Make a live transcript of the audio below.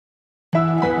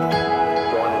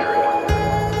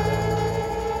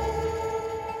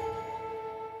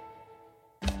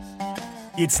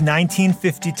It's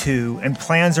 1952, and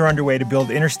plans are underway to build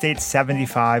Interstate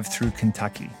 75 through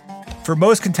Kentucky. For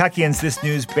most Kentuckians, this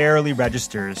news barely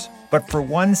registers, but for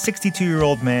one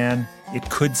 62-year-old man, it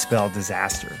could spell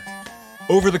disaster.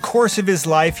 Over the course of his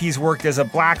life, he's worked as a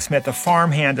blacksmith, a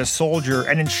farmhand, a soldier,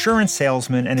 an insurance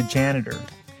salesman, and a janitor.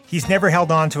 He's never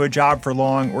held on to a job for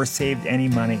long or saved any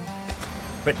money.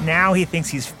 But now he thinks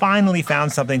he's finally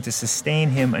found something to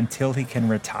sustain him until he can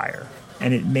retire,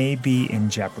 and it may be in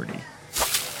jeopardy.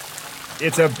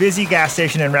 It's a busy gas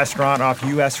station and restaurant off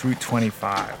U.S. Route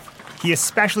 25. He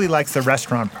especially likes the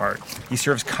restaurant part. He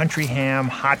serves country ham,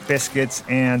 hot biscuits,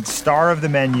 and, star of the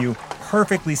menu,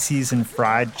 perfectly seasoned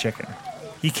fried chicken.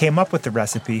 He came up with the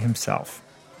recipe himself.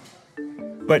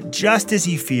 But just as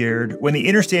he feared, when the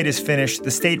interstate is finished, the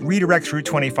state redirects Route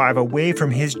 25 away from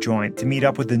his joint to meet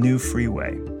up with the new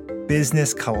freeway.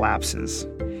 Business collapses.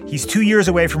 He's 2 years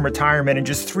away from retirement and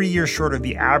just 3 years short of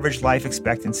the average life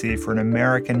expectancy for an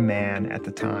American man at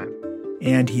the time.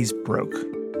 And he's broke.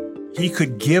 He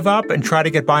could give up and try to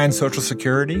get by on Social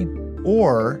Security,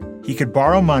 or he could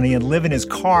borrow money and live in his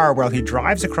car while he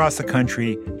drives across the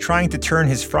country trying to turn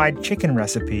his fried chicken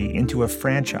recipe into a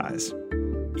franchise.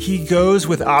 He goes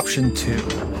with option 2.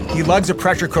 He lugs a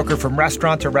pressure cooker from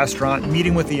restaurant to restaurant,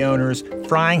 meeting with the owners,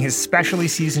 frying his specially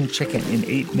seasoned chicken in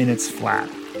 8 minutes flat.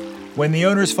 When the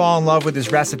owners fall in love with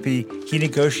his recipe, he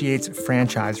negotiates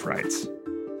franchise rights.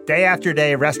 Day after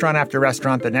day, restaurant after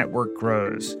restaurant, the network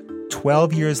grows.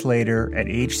 12 years later, at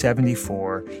age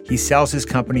 74, he sells his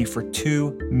company for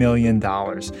 $2 million.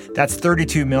 That's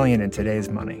 $32 million in today's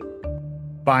money.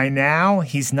 By now,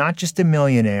 he's not just a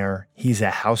millionaire, he's a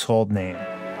household name.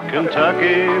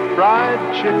 Kentucky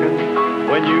Fried Chicken,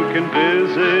 when you can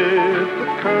visit the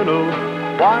Colonel.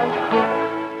 Why cook?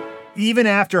 Even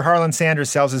after Harlan Sanders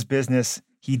sells his business,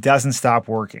 he doesn't stop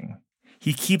working.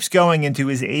 He keeps going into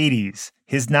his 80s,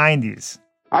 his 90s.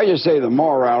 I just say the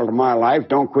moral to my life,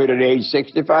 don't quit at age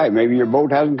 65. Maybe your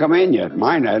boat hasn't come in yet.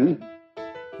 Mine hasn't.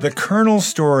 The Colonel's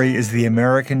story is the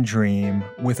American dream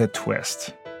with a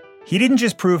twist. He didn't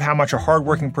just prove how much a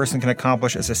hardworking person can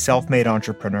accomplish as a self-made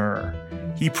entrepreneur.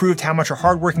 He proved how much a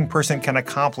hardworking person can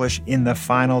accomplish in the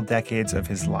final decades of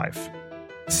his life.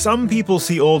 Some people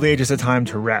see old age as a time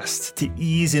to rest, to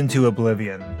ease into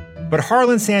oblivion. But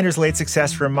Harlan Sanders' late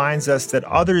success reminds us that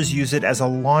others use it as a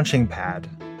launching pad.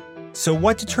 So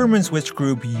what determines which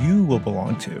group you will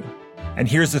belong to? And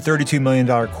here's the $32 million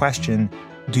question.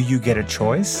 Do you get a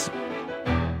choice?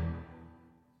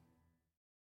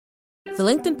 The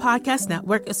LinkedIn Podcast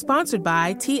Network is sponsored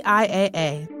by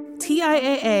TIAA.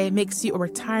 TIAA makes you a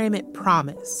retirement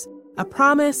promise. A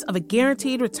promise of a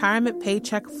guaranteed retirement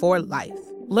paycheck for life.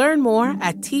 Learn more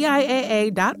at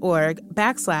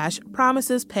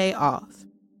TIAA.org/promisespayoff.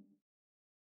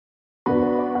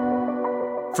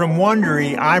 From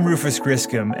Wondery, I'm Rufus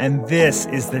Griscom, and this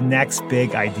is The Next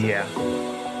Big Idea.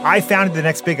 I founded the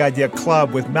Next Big Idea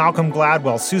Club with Malcolm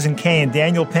Gladwell, Susan Cain,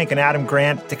 Daniel Pink, and Adam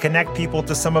Grant to connect people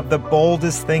to some of the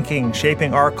boldest thinking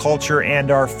shaping our culture and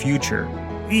our future.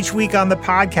 Each week on the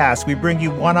podcast, we bring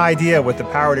you one idea with the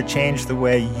power to change the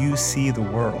way you see the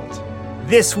world.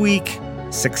 This week,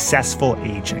 successful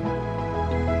aging.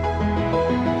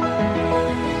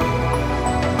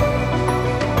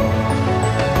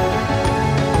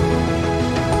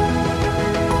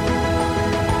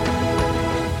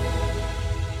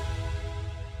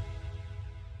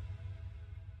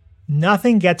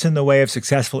 Nothing gets in the way of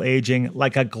successful aging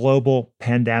like a global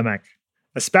pandemic,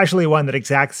 especially one that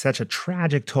exacts such a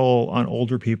tragic toll on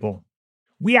older people.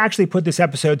 We actually put this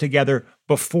episode together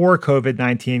before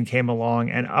COVID-19 came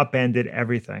along and upended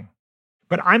everything.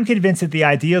 But I'm convinced that the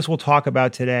ideas we'll talk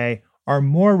about today are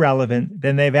more relevant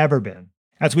than they've ever been,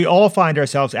 as we all find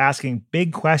ourselves asking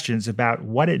big questions about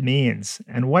what it means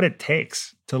and what it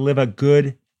takes to live a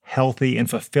good, healthy, and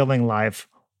fulfilling life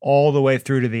all the way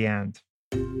through to the end.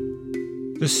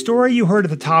 The story you heard at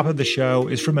the top of the show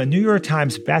is from a New York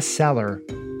Times bestseller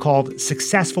called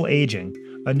Successful Aging.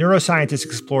 A neuroscientist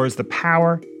explores the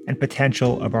power and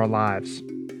potential of our lives.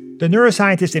 The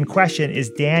neuroscientist in question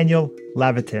is Daniel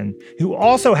Levitin, who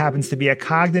also happens to be a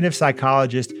cognitive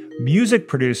psychologist, music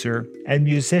producer, and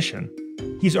musician.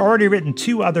 He's already written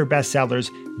 2 other bestsellers,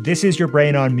 This Is Your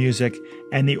Brain on Music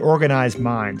and The Organized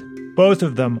Mind, both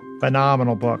of them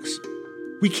phenomenal books.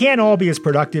 We can't all be as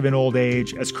productive in old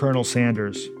age as Colonel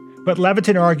Sanders, but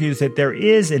Levitin argues that there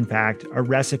is, in fact, a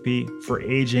recipe for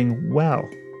aging well.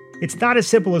 It's not as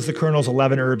simple as the Colonel's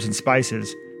 11 herbs and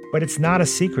spices, but it's not a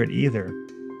secret either.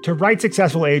 To write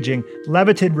Successful Aging,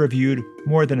 Levitin reviewed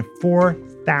more than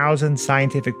 4,000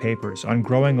 scientific papers on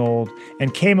growing old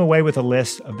and came away with a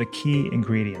list of the key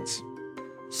ingredients.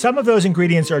 Some of those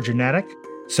ingredients are genetic,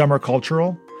 Some are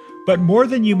cultural, but more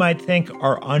than you might think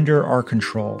are under our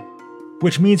control,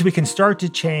 which means we can start to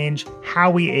change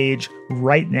how we age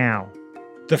right now.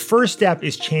 The first step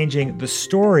is changing the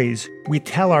stories we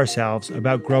tell ourselves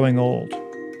about growing old.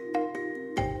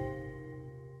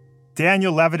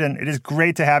 Daniel Levitin, it is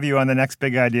great to have you on the Next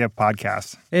Big Idea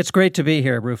podcast. It's great to be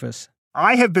here, Rufus.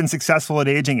 I have been successful at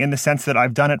aging in the sense that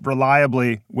I've done it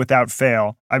reliably without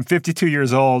fail. I'm 52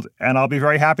 years old, and I'll be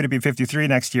very happy to be 53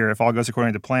 next year if all goes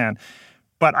according to plan.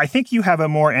 But I think you have a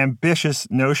more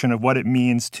ambitious notion of what it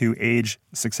means to age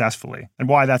successfully and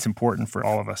why that's important for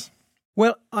all of us.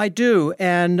 Well, I do,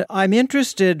 and I'm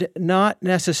interested not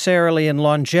necessarily in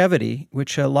longevity,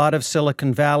 which a lot of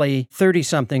Silicon Valley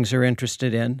 30-somethings are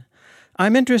interested in.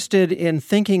 I'm interested in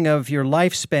thinking of your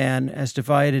lifespan as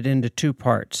divided into two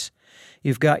parts.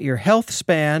 You've got your health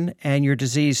span and your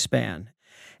disease span.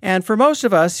 And for most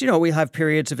of us, we have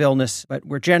periods of illness, but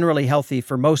we're generally healthy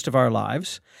for most of our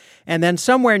lives. And then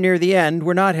somewhere near the end,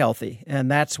 we're not healthy.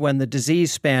 And that's when the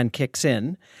disease span kicks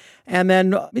in. And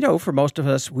then, for most of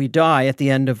us, we die at the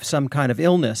end of some kind of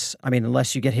illness. I mean,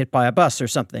 unless you get hit by a bus or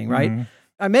something, right? Mm-hmm.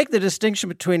 I make the distinction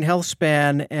between health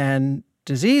span and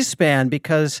disease span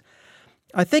because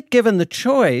I think given the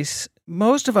choice,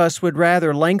 most of us would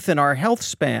rather lengthen our health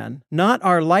span, not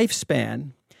our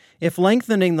lifespan, if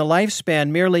lengthening the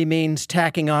lifespan merely means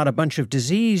tacking on a bunch of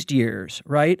diseased years,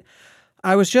 right?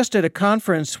 I was just at a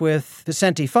conference with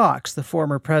Vicente Fox, the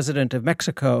former president of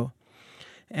Mexico,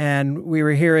 and we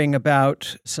were hearing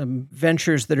about some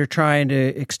ventures that are trying to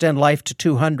extend life to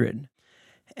 200.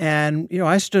 And,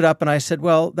 I stood up and I said,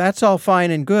 well, that's all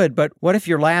fine and good, but what if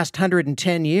your last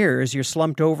 110 years you're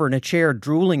slumped over in a chair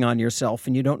drooling on yourself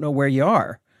and you don't know where you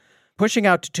are? Pushing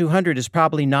out to 200 is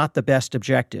probably not the best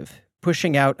objective.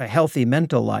 Pushing out a healthy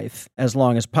mental life as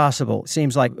long as possible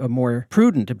seems like a more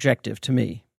prudent objective to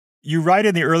me. You write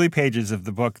in the early pages of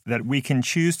the book that we can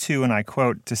choose to, and I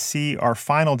quote, to see our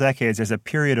final decades as a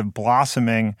period of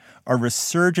blossoming, a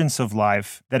resurgence of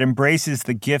life that embraces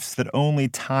the gifts that only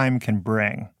time can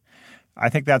bring. I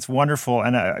think that's wonderful.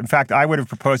 And in fact, I would have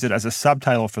proposed it as a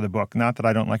subtitle for the book. Not that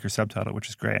I don't like your subtitle, which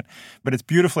is great, but it's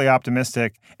beautifully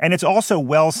optimistic. And it's also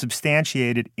well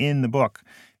substantiated in the book.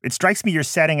 It strikes me you're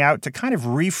setting out to kind of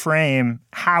reframe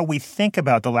how we think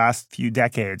about the last few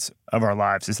decades of our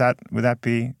lives. Would that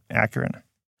be accurate?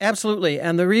 Absolutely.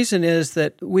 And the reason is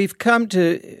that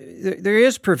there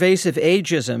is pervasive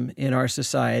ageism in our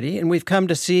society, and we've come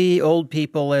to see old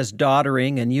people as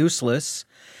doddering and useless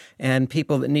and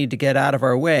people that need to get out of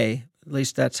our way. At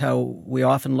least that's how we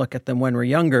often look at them when we're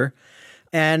younger.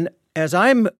 And as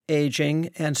I'm aging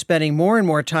and spending more and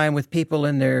more time with people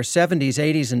in their 70s,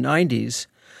 80s, and 90s,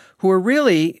 who are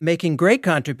really making great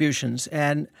contributions,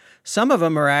 and some of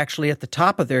them are actually at the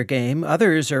top of their game,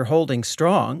 others are holding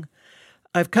strong,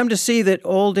 I've come to see that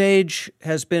old age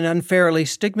has been unfairly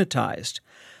stigmatized.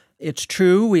 It's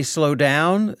true, we slow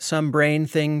down, some brain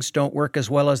things don't work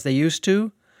as well as they used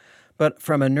to, but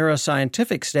from a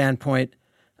neuroscientific standpoint,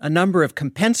 a number of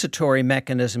compensatory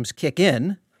mechanisms kick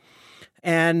in,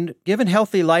 and given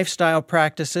healthy lifestyle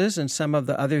practices and some of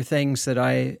the other things that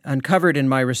I uncovered in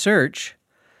my research,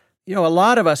 a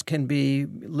lot of us can be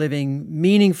living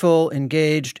meaningful,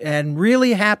 engaged, and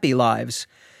really happy lives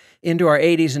into our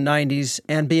 80s and 90s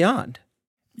and beyond.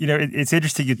 It's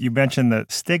interesting you mentioned the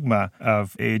stigma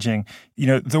of aging.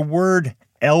 The word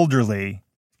elderly,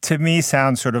 to me,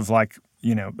 sounds sort of like,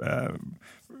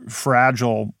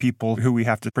 fragile people who we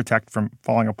have to protect from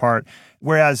falling apart.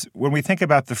 Whereas when we think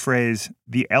about the phrase,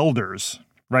 the elders,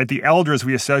 right? The elders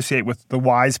we associate with the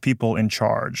wise people in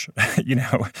charge,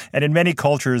 and in many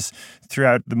cultures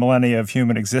throughout the millennia of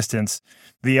human existence,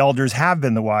 the elders have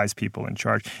been the wise people in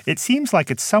charge. It seems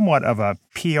like it's somewhat of a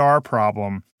PR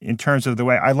problem in terms of the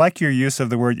way, I like your use of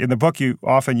the word, in the book you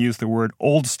often use the word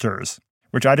oldsters,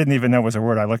 which I didn't even know was a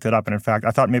word. I looked it up, and in fact,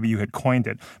 I thought maybe you had coined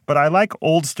it. But I like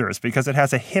oldsters because it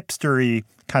has a hipstery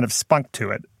kind of spunk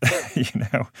to it,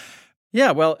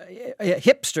 Yeah, well,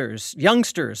 hipsters,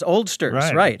 youngsters,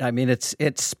 oldsters, right. I mean, it's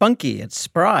spunky, it's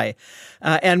spry.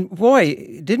 And boy,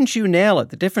 didn't you nail it?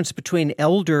 The difference between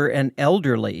elder and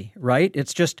elderly, right?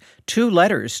 It's just two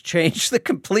letters change the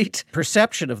complete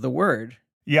perception of the word.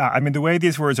 Yeah, I mean, the way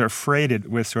these words are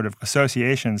freighted with sort of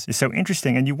associations is so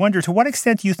interesting. And you wonder, to what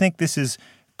extent do you think this is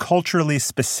culturally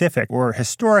specific or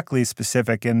historically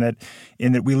specific in that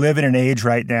we live in an age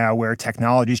right now where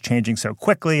technology is changing so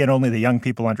quickly and only the young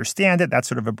people understand it? That's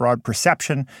sort of a broad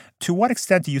perception. To what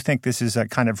extent do you think this is a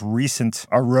kind of recent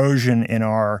erosion in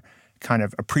our kind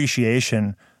of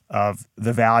appreciation of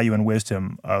the value and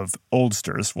wisdom of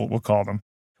oldsters, we'll call them?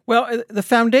 Well, the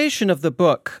foundation of the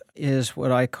book is what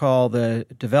I call the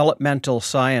developmental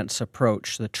science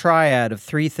approach, the triad of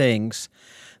three things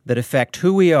that affect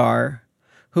who we are,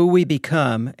 who we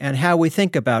become, and how we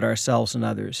think about ourselves and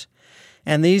others.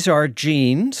 And these are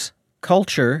genes,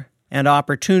 culture, and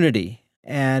opportunity.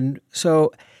 And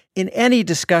so in any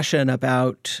discussion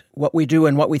about what we do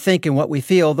and what we think and what we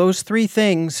feel, those three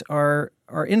things are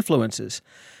influences.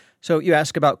 So you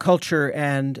ask about culture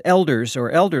and elders or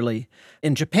elderly.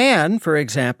 In Japan, for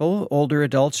example, older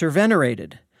adults are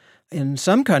venerated. In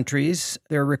some countries,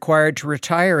 they're required to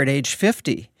retire at age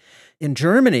 50. In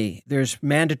Germany, there's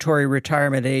mandatory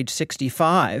retirement at age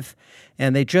 65,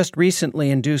 and they just recently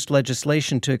induced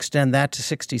legislation to extend that to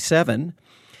 67.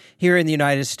 Here in the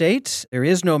United States, there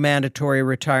is no mandatory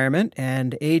retirement,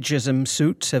 and ageism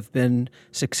suits have been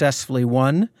successfully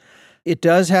won. It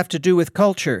does have to do with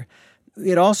culture.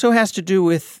 It also has to do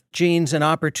with genes and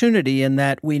opportunity in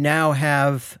that we now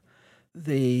have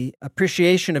the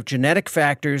appreciation of genetic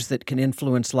factors that can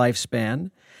influence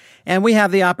lifespan, and we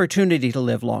have the opportunity to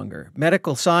live longer.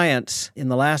 Medical science in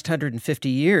the last 150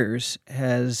 years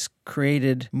has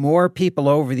created more people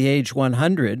over the age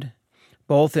 100,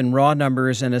 both in raw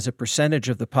numbers and as a percentage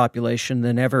of the population,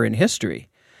 than ever in history.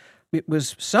 It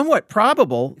was somewhat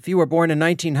probable if you were born in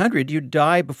 1900, you'd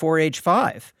die before age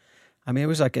 5. I mean, it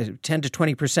was like a 10 to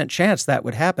 20% chance that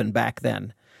would happen back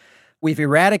then. We've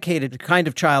eradicated the kind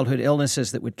of childhood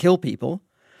illnesses that would kill people,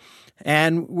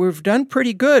 and we've done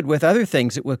pretty good with other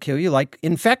things that will kill you, like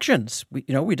infections.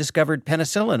 We discovered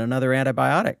penicillin and other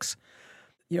antibiotics.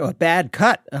 A bad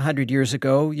cut 100 years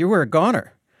ago, you were a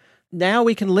goner. Now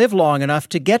we can live long enough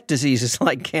to get diseases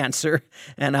like cancer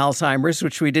and Alzheimer's,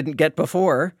 which we didn't get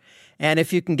before. And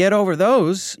if you can get over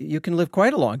those, you can live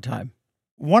quite a long time.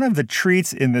 One of the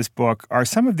treats in this book are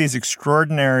some of these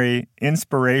extraordinary,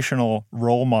 inspirational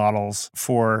role models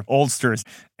for oldsters.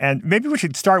 And maybe we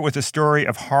should start with the story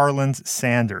of Harlan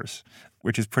Sanders,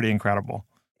 which is pretty incredible.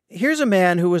 Here's a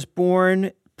man who was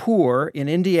born poor in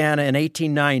Indiana in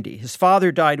 1890. His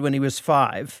father died when he was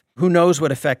 5. Who knows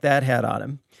what effect that had on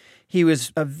him? He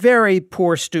was a very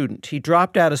poor student. He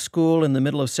dropped out of school in the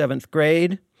middle of 7th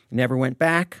grade, never went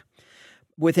back.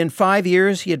 Within 5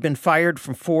 years, he had been fired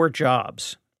from 4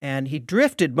 jobs, and he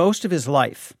drifted most of his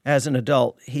life as an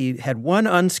adult. He had one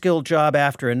unskilled job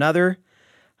after another.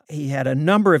 He had a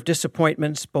number of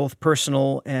disappointments, both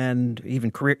personal and even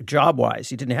career job-wise.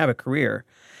 He didn't have a career.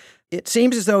 It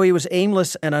seems as though he was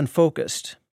aimless and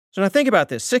unfocused. So now think about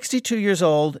this. 62 years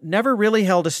old, never really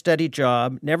held a steady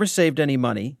job, never saved any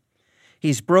money.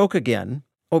 He's broke again.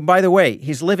 Oh, by the way,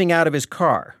 he's living out of his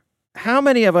car. How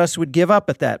many of us would give up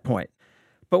at that point?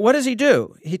 But what does he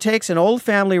do? He takes an old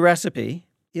family recipe,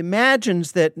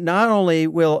 imagines that not only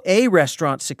will a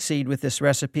restaurant succeed with this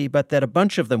recipe, but that a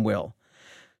bunch of them will.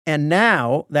 And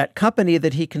now that company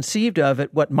that he conceived of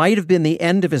at what might have been the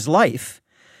end of his life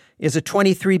is a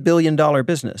 $23 billion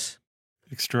business.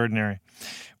 Extraordinary.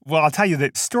 Well, I'll tell you,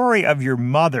 the story of your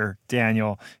mother,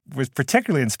 Daniel, was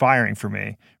particularly inspiring for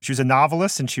me. She was a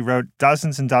novelist, and she wrote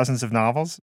dozens and dozens of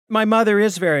novels. My mother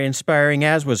is very inspiring,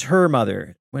 as was her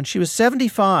mother. When she was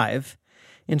 75,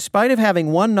 in spite of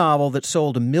having one novel that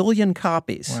sold 1 million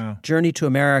copies, Wow. Journey to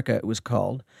America it was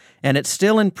called, and it's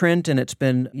still in print and it's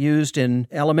been used in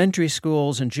elementary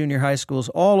schools and junior high schools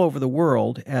all over the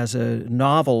world as a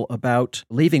novel about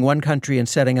leaving one country and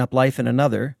setting up life in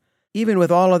another. Even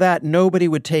with all of that, nobody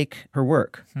would take her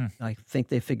work. I think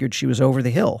they figured she was over the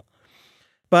hill.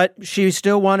 But she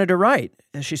still wanted to write,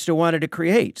 and she still wanted to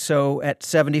create. So at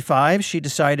 75, she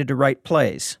decided to write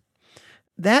plays.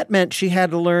 That meant she had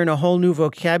to learn a whole new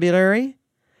vocabulary.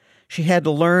 She had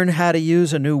to learn how to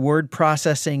use a new word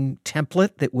processing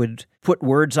template that would put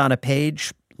words on a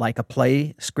page like a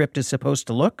play script is supposed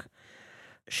to look.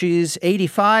 She's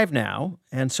 85 now,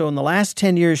 and so in the last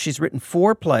 10 years, she's written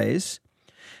 4 plays.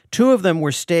 2 of them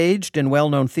were staged in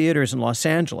well-known theaters in Los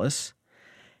Angeles.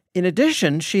 In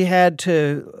addition, she had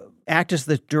to act as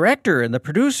the director and the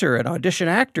producer and audition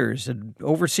actors and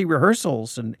oversee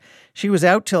rehearsals. And she was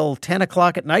out till 10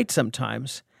 o'clock at night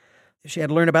sometimes. She had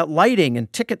to learn about lighting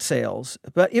and ticket sales,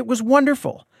 but it was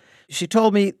wonderful. She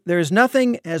told me, there's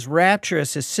nothing as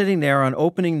rapturous as sitting there on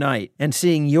opening night and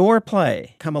seeing your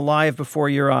play come alive before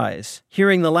your eyes,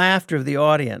 hearing the laughter of the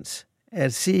audience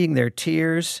and seeing their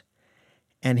tears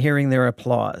and hearing their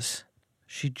applause.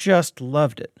 She just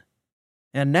loved it.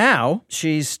 And now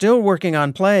she's still working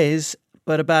on plays,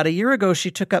 but about a year ago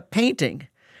she took up painting,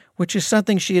 which is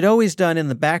something she had always done in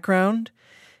the background.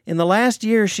 In the last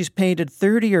year, she's painted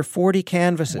 30 or 40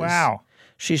 canvases. Wow.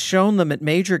 She's shown them at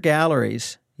major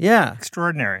galleries. Yeah.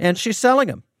 Extraordinary. And she's selling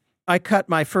them. I cut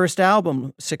my first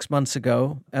album 6 months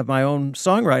ago of my own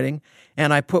songwriting,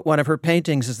 and I put one of her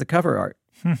paintings as the cover art.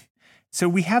 So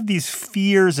we have these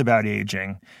fears about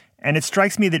aging, and it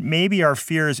strikes me that maybe our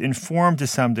fears inform to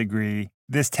some degree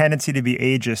this tendency to be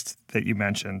ageist that you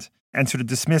mentioned and sort of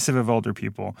dismissive of older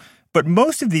people. But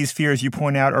most of these fears, you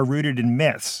point out, are rooted in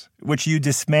myths, which you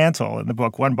dismantle in the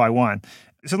book one by one.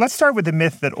 So let's start with the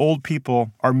myth that old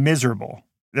people are miserable.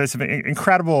 There's an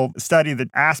incredible study that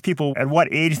asked people at what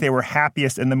age they were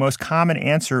happiest, and the most common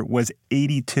answer was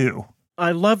 82.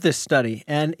 I love this study.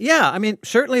 And yeah,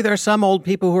 certainly there are some old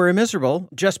people who are miserable.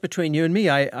 Just between you and me,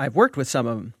 I've worked with some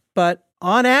of them. But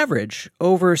on average,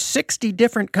 over 60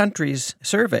 different countries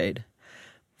surveyed,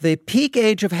 the peak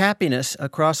age of happiness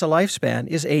across a lifespan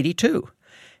is 82.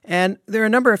 And there are a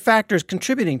number of factors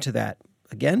contributing to that.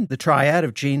 Again, the triad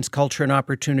of genes, culture, and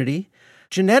opportunity.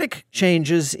 Genetic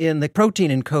changes in the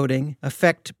protein encoding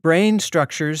affect brain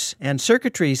structures and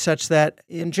circuitry such that,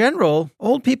 in general,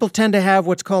 old people tend to have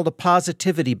what's called a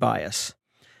positivity bias.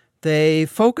 They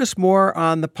focus more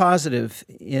on the positive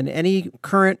in any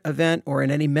current event or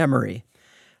in any memory.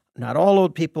 Not all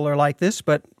old people are like this,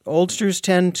 but oldsters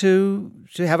tend to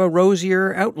have a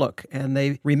rosier outlook, and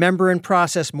they remember and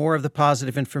process more of the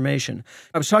positive information.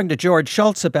 I was talking to George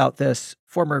Shultz about this,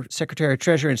 former Secretary of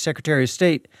Treasury and Secretary of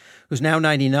State, who's now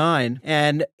 99,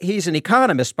 and he's an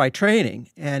economist by training.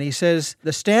 And he says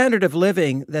the standard of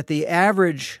living that the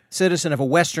average citizen of a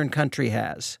Western country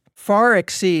has far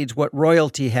exceeds what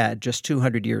royalty had just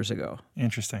 200 years ago.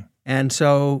 Interesting. And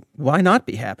so why not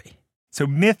be happy? So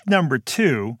myth number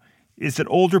 2 is that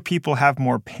older people have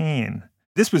more pain.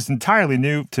 This was entirely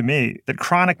new to me, that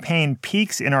chronic pain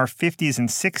peaks in our 50s and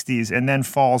 60s and then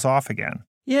falls off again.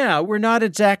 Yeah, we're not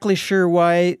exactly sure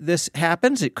why this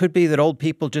happens. It could be that old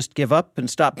people just give up and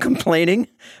stop complaining.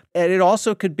 And it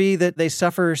also could be that they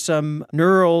suffer some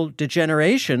neural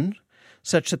degeneration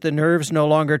such that the nerves no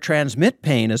longer transmit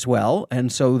pain as well,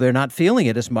 and so they're not feeling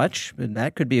it as much, and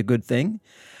that could be a good thing.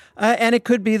 And it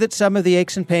could be that some of the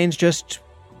aches and pains just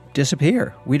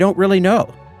disappear. We don't really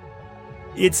know.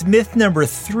 It's myth number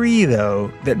 3,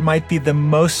 though, that might be the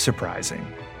most surprising.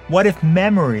 What if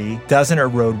memory doesn't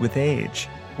erode with age?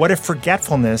 What if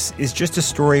forgetfulness is just a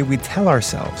story we tell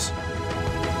ourselves?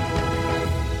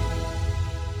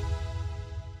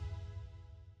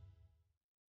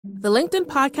 The LinkedIn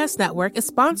Podcast Network is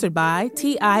sponsored by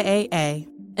TIAA.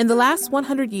 In the last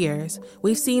 100 years,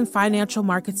 we've seen financial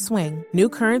markets swing, new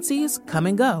currencies come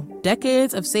and go,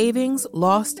 decades of savings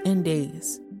lost in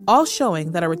days, all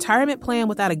showing that a retirement plan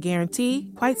without a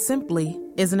guarantee, quite simply,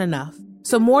 isn't enough.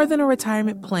 So more than a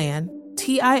retirement plan,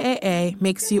 TIAA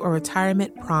makes you a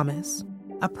retirement promise.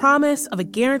 A promise of a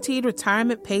guaranteed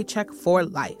retirement paycheck for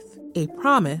life. A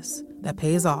promise that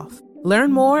pays off.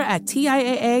 Learn more at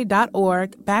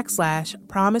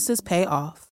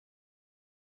TIAA.org/promisespayoff.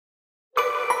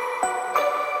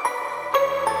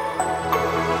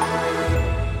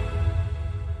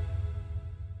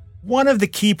 One of the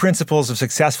key principles of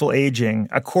successful aging,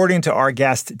 according to our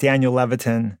guest Daniel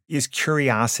Levitin, is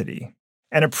curiosity.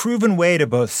 And a proven way to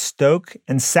both stoke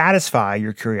and satisfy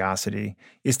your curiosity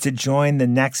is to join the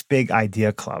Next Big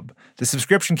Idea Club, the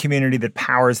subscription community that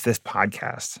powers this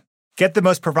podcast. Get the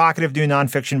most provocative new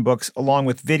nonfiction books along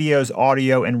with videos,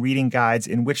 audio, and reading guides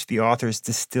in which the authors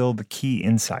distill the key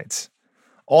insights.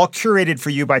 All curated for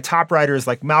you by top writers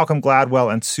like Malcolm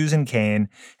Gladwell and Susan Cain,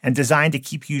 and designed to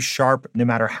keep you sharp no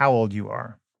matter how old you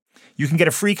are. You can get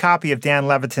a free copy of Dan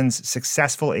Levitin's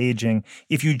Successful Aging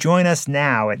if you join us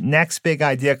now at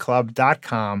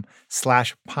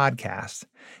nextbigideaclub.com/podcast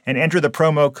and enter the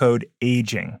promo code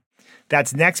AGING.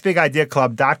 That's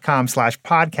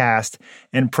nextbigideaclub.com/podcast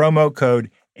and promo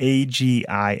code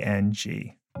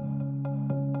AGING.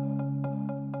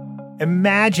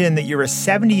 Imagine that you're a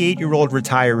 78-year-old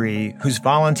retiree who's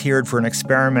volunteered for an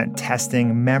experiment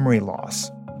testing memory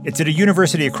loss. It's at a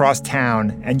university across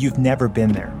town, and you've never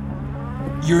been there.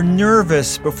 You're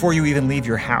nervous before you even leave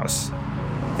your house.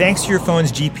 Thanks to your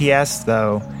phone's GPS,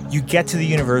 though, you get to the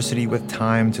university with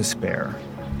time to spare.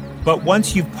 But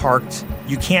once you've parked,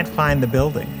 you can't find the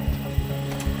building.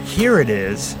 Here it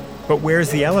is, but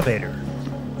where's the elevator?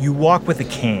 You walk with a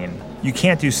cane. You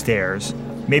can't do stairs.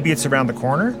 Maybe it's around the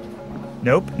corner?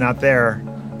 Nope, not there.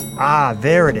 Ah,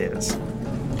 there it is.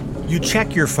 You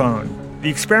check your phone. The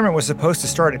experiment was supposed to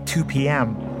start at 2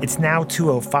 p.m. It's now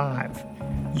 2:05.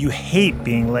 You hate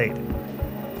being late.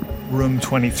 Room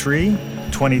 23,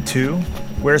 22,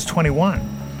 where's 21?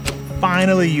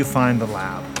 Finally, you find the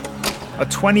lab. A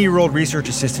 20-year-old research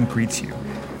assistant greets you.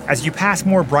 As you pass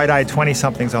more bright-eyed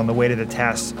 20-somethings on the way to the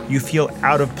test, you feel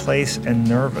out of place and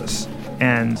nervous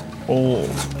and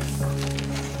old.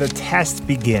 The test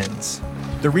begins.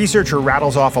 The researcher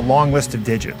rattles off a long list of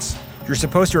digits. You're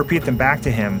supposed to repeat them back to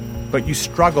him, but you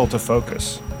struggle to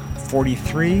focus.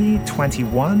 43,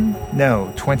 21,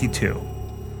 no, 22.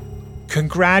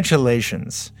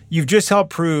 Congratulations. You've just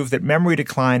helped prove that memory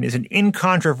decline is an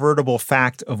incontrovertible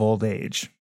fact of old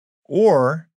age.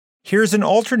 Or, here's an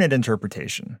alternate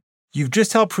interpretation. You've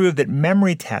just helped prove that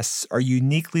memory tests are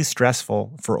uniquely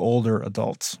stressful for older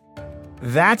adults.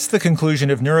 That's the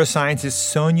conclusion of neuroscientist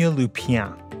Sonia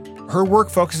Lupien. Her work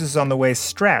focuses on the way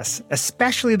stress,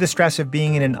 especially the stress of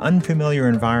being in an unfamiliar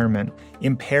environment,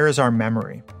 impairs our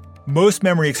memory. Most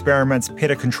memory experiments pit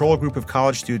a control group of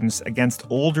college students against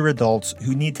older adults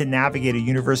who need to navigate a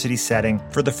university setting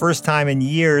for the first time in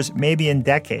years, maybe in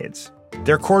decades.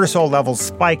 Their cortisol levels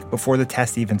spike before the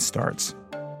test even starts.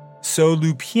 So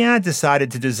Lupien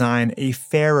decided to design a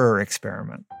fairer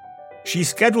experiment. She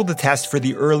scheduled the test for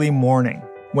the early morning,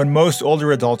 when most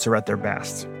older adults are at their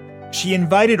best. She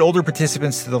invited older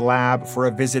participants to the lab for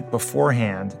a visit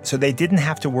beforehand so they didn't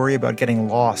have to worry about getting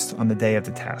lost on the day of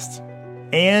the test.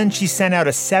 And she sent out a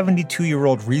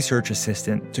 72-year-old research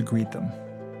assistant to greet them.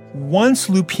 Once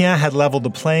Lupien had leveled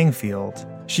the playing field,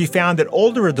 she found that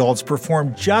older adults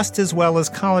performed just as well as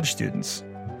college students.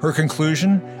 Her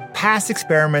conclusion? Past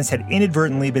experiments had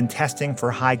inadvertently been testing for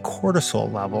high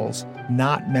cortisol levels,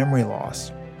 not memory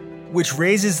loss. Which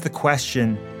raises the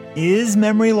question, is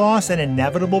memory loss an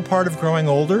inevitable part of growing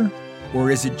older,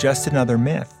 or is it just another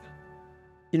myth?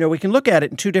 You know, we can look at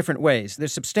it in two different ways.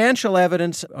 There's substantial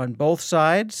evidence on both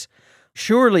sides.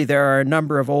 Surely there are a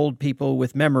number of old people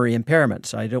with memory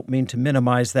impairments. I don't mean to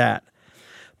minimize that.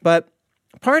 But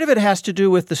part of it has to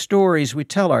do with the stories we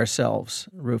tell ourselves,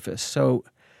 Rufus. So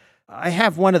I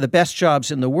have one of the best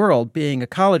jobs in the world. Being a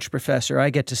college professor, I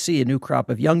get to see a new crop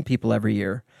of young people every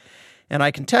year. And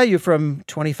I can tell you from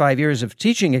 25 years of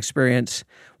teaching experience,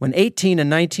 when 18 and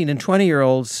 19 and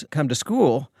 20-year-olds come to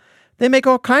school, they make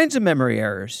all kinds of memory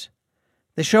errors.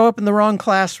 They show up in the wrong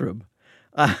classroom.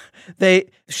 They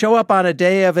show up on a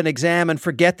day of an exam and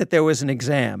forget that there was an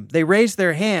exam. They raise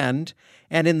their hand,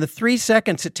 and in the 3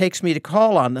 seconds it takes me to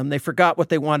call on them, they forgot what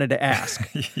they wanted to ask.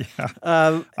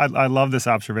 Yeah. I love this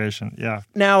observation, yeah.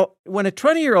 Now, when a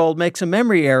 20-year-old makes a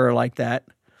memory error like that,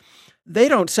 they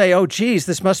don't say, oh, geez,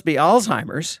 this must be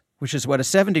Alzheimer's, which is what a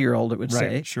 70-year-old would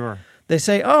say. Right, sure. They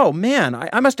say, oh, man,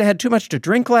 I must have had too much to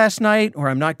drink last night, or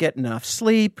I'm not getting enough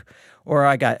sleep, or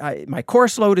my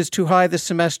course load is too high this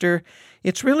semester.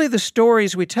 It's really the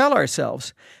stories we tell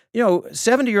ourselves. You know,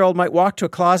 70-year-old might walk to a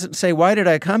closet and say, why did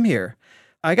I come here?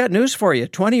 I got news for you.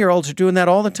 20-year-olds are doing that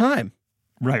all the time.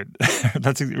 Right.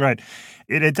 That's right.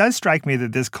 It does strike me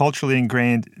that this culturally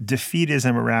ingrained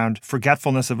defeatism around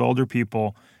forgetfulness of older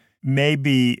people may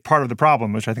be part of the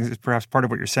problem, which I think is perhaps part of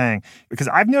what you're saying. Because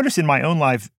I've noticed in my own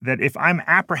life that if I'm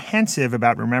apprehensive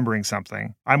about remembering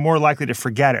something, I'm more likely to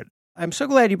forget it. I'm so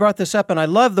glad you brought this up, and I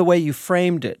love the way you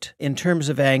framed it in terms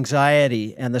of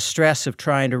anxiety and the stress of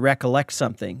trying to recollect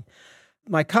something.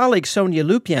 My colleague Sonia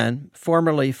Lupien,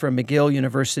 formerly from McGill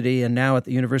University and now at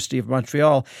the University of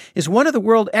Montreal, is one of the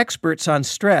world experts on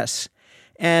stress.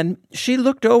 And she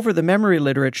looked over the memory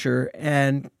literature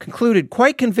and concluded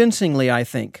quite convincingly, I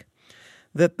think,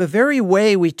 that the very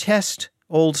way we test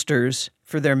oldsters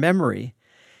for their memory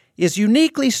is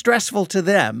uniquely stressful to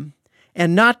them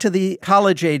and not to the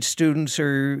college-age students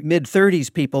or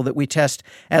mid-30s people that we test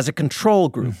as a control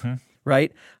group,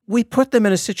 right? We put them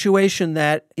in a situation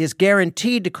that is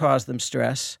guaranteed to cause them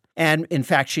stress, and in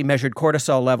fact, she measured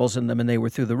cortisol levels in them and they were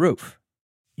through the roof.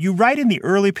 You write in the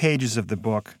early pages of the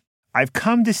book, I've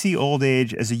come to see old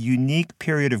age as a unique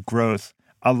period of growth,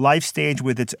 a life stage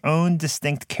with its own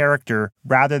distinct character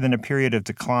rather than a period of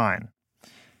decline.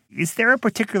 Is there a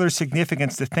particular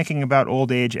significance to thinking about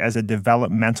old age as a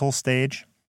developmental stage?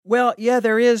 Well, yeah,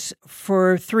 there is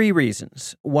for three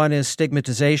reasons. One is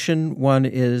stigmatization, one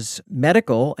is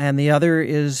medical, and the other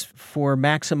is for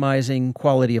maximizing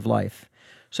quality of life.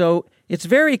 So it's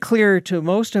very clear to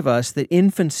most of us that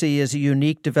infancy is a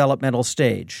unique developmental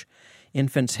stage.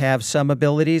 Infants have some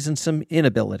abilities and some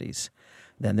inabilities.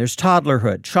 Then there's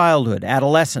toddlerhood, childhood,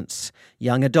 adolescence,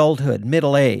 young adulthood,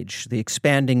 middle age, the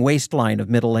expanding waistline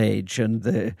of middle age, and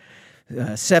the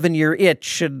 7-year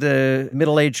itch and the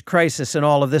middle-age crisis and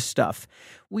all of this stuff.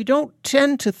 We don't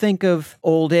tend to think of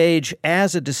old age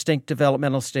as a distinct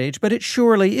developmental stage, but it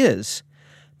surely is.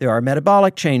 There are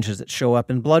metabolic changes that show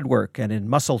up in blood work and in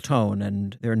muscle tone,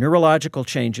 and there are neurological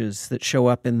changes that show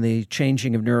up in the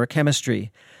changing of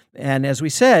neurochemistry. And as we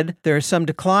said, there are some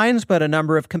declines, but a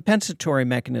number of compensatory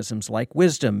mechanisms like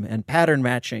wisdom and pattern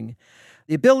matching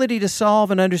The ability to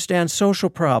solve and understand social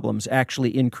problems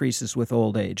actually increases with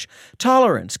old age.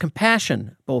 Tolerance,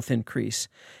 compassion both increase,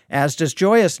 as does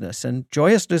joyousness, and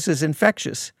joyousness is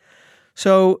infectious.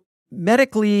 So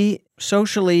medically,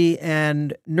 socially,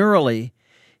 and neurally,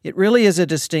 it really is a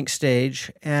distinct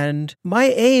stage. And my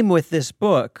aim with this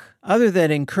book, other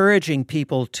than encouraging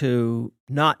people to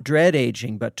not dread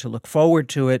aging, but to look forward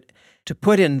to it, to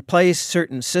put in place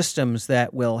certain systems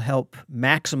that will help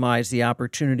maximize the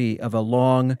opportunity of a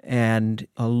long and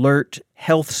alert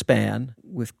health span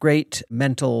with great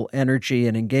mental energy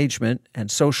and engagement and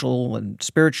social and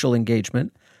spiritual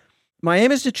engagement. My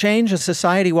aim is to change a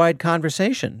society-wide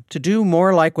conversation, to do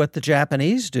more like what the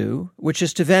Japanese do, which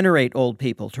is to venerate old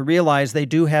people, to realize they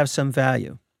do have some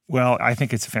value. Well, I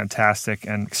think it's a fantastic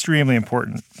and extremely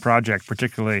important project,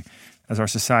 particularly as our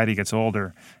society gets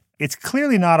older. It's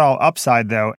clearly not all upside,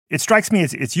 though. It strikes me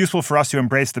it's useful for us to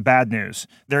embrace the bad news.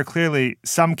 There are clearly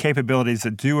some capabilities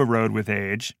that do erode with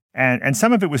age, and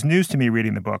some of it was news to me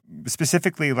reading the book,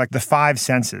 specifically like the five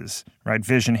senses, right?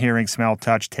 Vision, hearing, smell,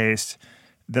 touch, taste,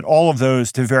 that all of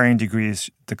those to varying degrees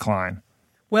decline.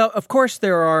 Well, of course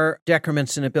there are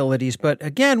decrements in abilities, but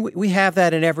again, we have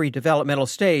that in every developmental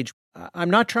stage. I'm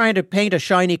not trying to paint a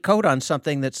shiny coat on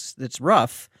something that's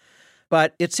rough,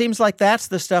 but it seems like that's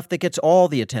the stuff that gets all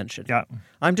the attention. Yeah.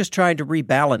 I'm just trying to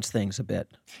rebalance things a bit.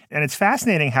 And it's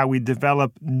fascinating how we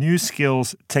develop new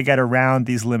skills to get around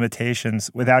these limitations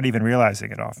without even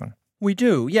realizing it often. We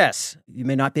do, yes. You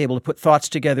may not be able to put thoughts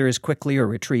together as quickly or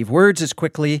retrieve words as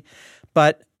quickly,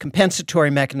 but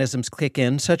compensatory mechanisms kick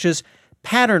in, such as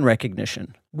pattern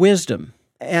recognition, wisdom.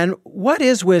 And what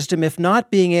is wisdom if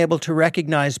not being able to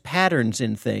recognize patterns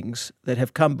in things that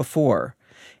have come before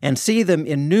and see them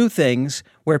in new things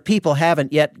where people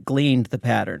haven't yet gleaned the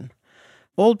pattern?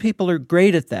 Old people are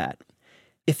great at that.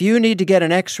 If you need to get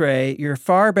an X-ray, you're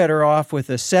far better off with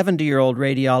a 70-year-old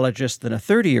radiologist than a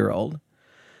 30-year-old,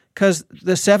 because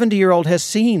the 70-year-old has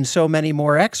seen so many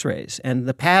more X-rays and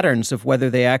the patterns of whether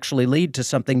they actually lead to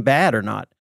something bad or not.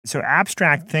 So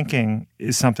abstract thinking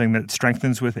is something that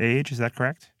strengthens with age, is that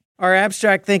correct? Our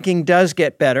abstract thinking does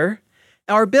get better.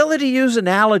 Our ability to use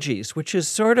analogies, which is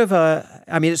sort of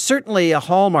it's certainly a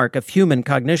hallmark of human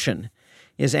cognition,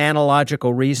 is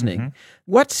analogical reasoning. Mm-hmm.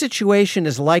 What situation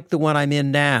is like the one I'm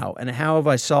in now, and how have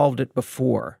I solved it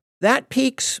before? That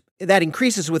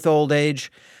increases with old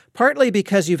age, partly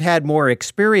because you've had more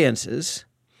experiences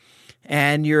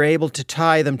and you're able to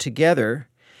tie them together,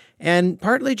 and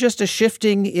partly just a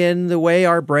shifting in the way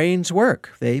our brains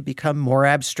work. They become more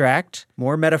abstract,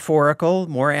 more metaphorical,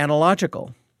 more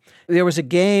analogical. There was a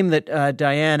game that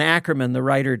Diane Ackerman, the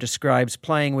writer, describes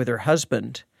playing with her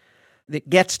husband that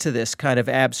gets to this kind of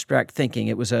abstract thinking.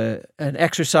 It was an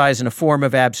exercise in a form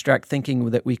of abstract thinking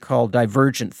that we call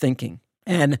divergent thinking.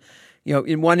 And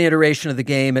in one iteration of the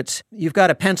game, it's you've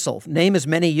got a pencil. Name as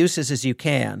many uses as you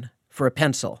can for a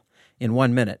pencil in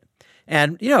 1 minute.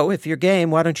 And, if you're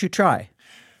game, why don't you try?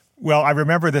 Well, I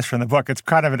remember this from the book. It's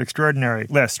kind of an extraordinary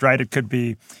list, right? It could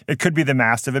be the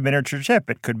mast of a miniature ship.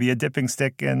 It could be a dipping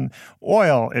stick in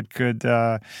oil. It could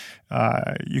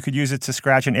you could use it to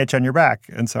scratch an itch on your back,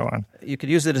 and so on. You could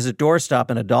use it as a doorstop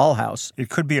in a dollhouse. It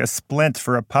could be a splint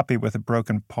for a puppy with a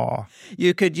broken paw.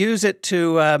 You could use it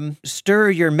to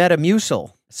stir your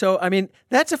Metamucil. So,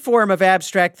 that's a form of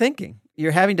abstract thinking.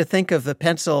 You're having to think of the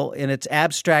pencil in its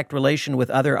abstract relation with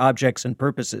other objects and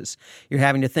purposes. You're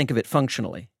having to think of it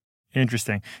functionally.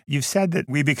 Interesting. You've said that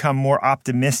we become more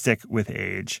optimistic with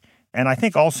age, and I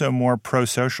think also more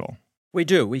pro-social. We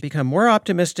do. We become more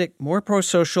optimistic, more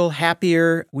pro-social,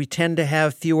 happier. We tend to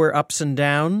have fewer ups and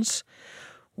downs.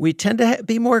 We tend to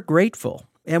be more grateful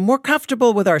and more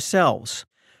comfortable with ourselves.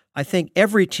 I think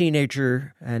every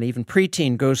teenager and even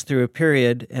preteen goes through a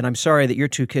period, and I'm sorry that your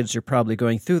two kids are probably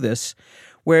going through this,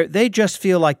 where they just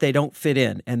feel like they don't fit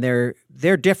in and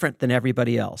they're different than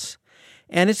everybody else.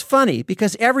 And it's funny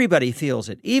because everybody feels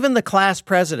it. Even the class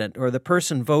president or the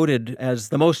person voted as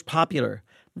the most popular,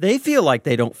 they feel like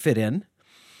they don't fit in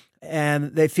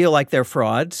and they feel like they're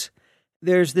frauds.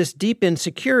 There's this deep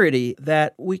insecurity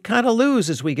that we kind of lose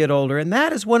as we get older, and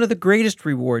that is one of the greatest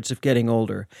rewards of getting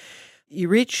older. You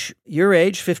reach your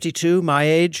age, 52, my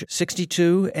age,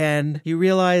 62, and you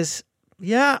realize,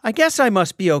 yeah, I guess I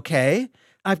must be okay.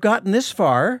 I've gotten this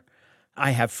far.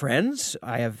 I have friends.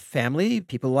 I have family.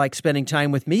 People like spending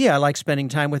time with me. I like spending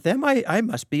time with them. I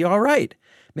must be all right.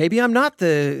 Maybe I'm not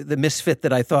the misfit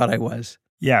that I thought I was.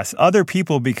 Yes, other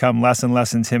people become less and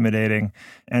less intimidating,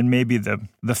 and maybe the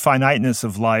finiteness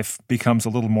of life becomes a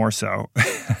little more so.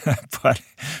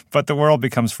 but the world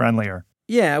becomes friendlier.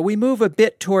 Yeah, we move a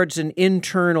bit towards an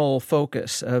internal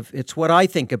focus of it's what I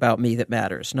think about me that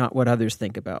matters, not what others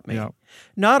think about me. Yeah.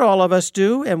 Not all of us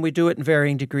do, and we do it in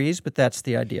varying degrees, but that's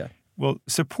the idea. Well,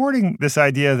 supporting this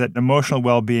idea that emotional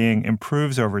well-being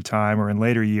improves over time or in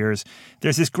later years,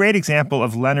 there's this great example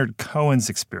of Leonard Cohen's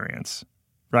experience,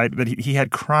 right? That he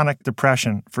had chronic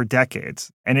depression for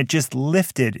decades, and it just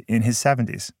lifted in his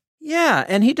 70s. Yeah,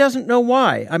 and he doesn't know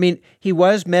why. I mean, he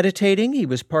was meditating. He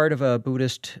was part of a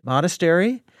Buddhist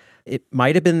monastery. It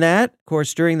might have been that. Of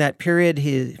course, during that period,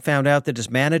 he found out that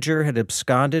his manager had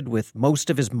absconded with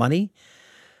most of his money,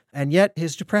 and yet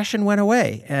his depression went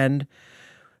away. And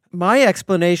my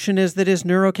explanation is that his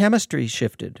neurochemistry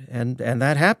shifted, and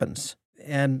that happens.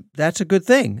 And that's a good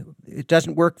thing. It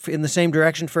doesn't work in the same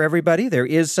direction for everybody. There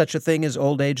is such a thing as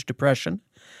old age depression.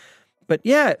 But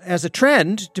yeah, as a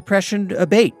trend, depression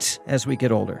abates as we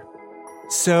get older.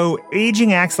 So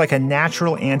aging acts like a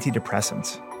natural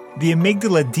antidepressant. The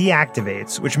amygdala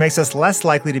deactivates, which makes us less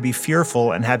likely to be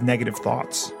fearful and have negative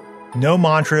thoughts. No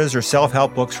mantras or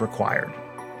self-help books required.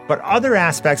 But other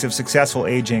aspects of successful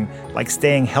aging, like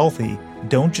staying healthy,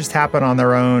 don't just happen on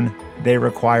their own. They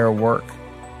require work.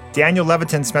 Daniel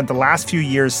Levitin spent the last few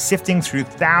years sifting through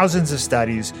thousands of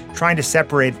studies, trying to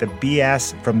separate the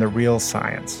BS from the real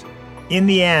science. In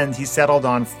the end, he settled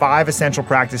on 5 essential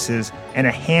practices and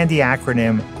a handy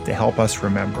acronym to help us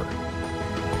remember.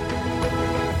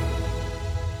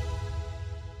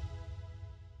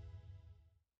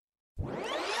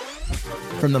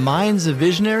 From the minds of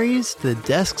visionaries to the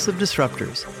desks of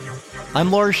disruptors,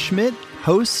 I'm Lars Schmidt,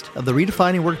 host of the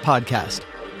Redefining Work podcast.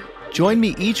 Join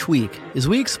me each week as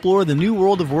we explore the new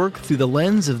world of work through the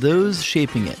lens of those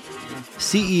shaping it.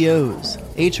 CEOs,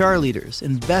 HR leaders,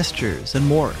 investors, and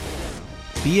more.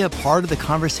 Be a part of the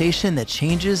conversation that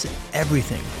changes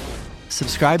everything.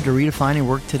 Subscribe to Redefining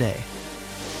Work today.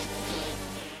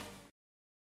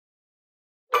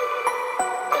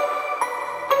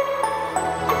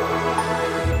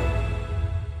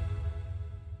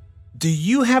 Do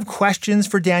you have questions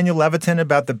for Daniel Levitin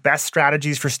about the best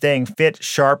strategies for staying fit,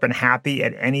 sharp, and happy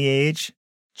at any age?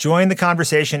 Join the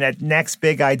conversation at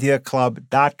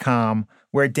nextbigideaclub.com,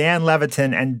 where Dan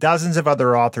Levitin and dozens of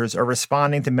other authors are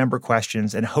responding to member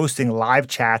questions and hosting live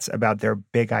chats about their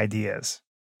big ideas.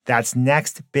 That's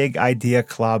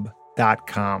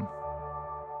nextbigideaclub.com.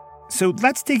 So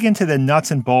let's dig into the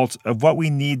nuts and bolts of what we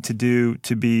need to do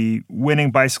to be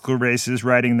winning bicycle races,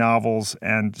 writing novels,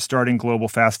 and starting global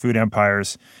fast food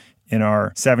empires in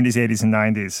our 70s, 80s, and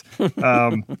 90s.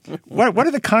 What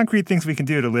are the concrete things we can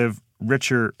do to live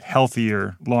richer,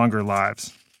 healthier, longer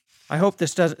lives? I hope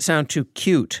this doesn't sound too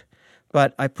cute,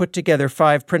 but I put together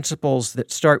 5 principles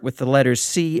that start with the letters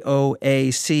C, O,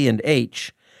 A, C, and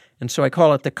H, and so I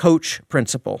call it the Coach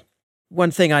principle.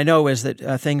 One thing I know is that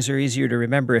things are easier to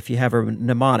remember if you have a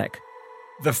mnemonic.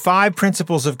 The 5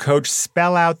 principles of Coach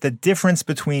spell out the difference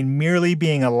between merely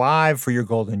being alive for your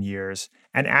golden years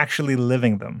and actually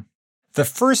living them. The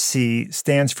first C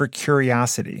stands for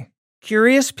curiosity.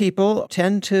 Curious people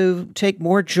tend to take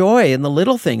more joy in the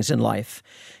little things in life.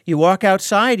 You walk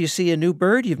outside, you see a new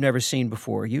bird you've never seen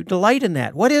before. You delight in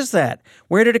that. What is that?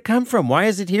 Where did it come from? Why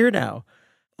is it here now?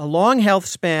 A long health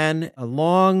span, a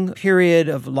long period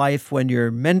of life when you're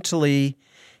mentally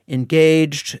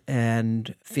engaged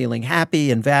and feeling happy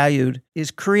and valued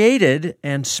is created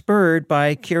and spurred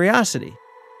by curiosity.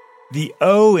 The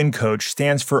O in Coach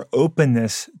stands for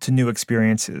openness to new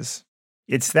experiences.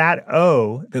 It's that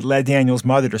O that led Daniel's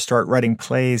mother to start writing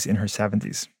plays in her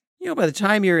 70s. You know, by the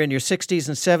time you're in your 60s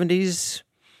and 70s,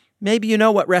 maybe you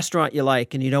know what restaurant you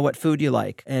like and you know what food you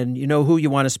like and you know who you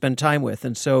want to spend time with.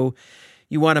 And so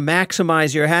you want to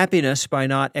maximize your happiness by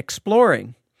not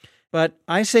exploring. But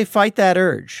I say fight that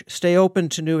urge. Stay open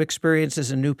to new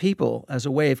experiences and new people as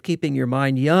a way of keeping your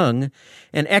mind young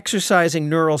and exercising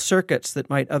neural circuits that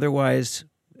might otherwise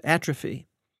atrophy.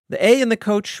 The A in the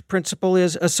Coach principle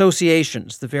is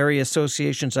associations, the very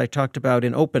associations I talked about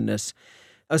in openness.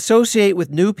 Associate with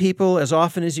new people as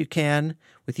often as you can,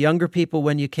 with younger people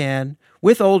when you can,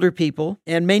 with older people,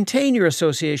 and maintain your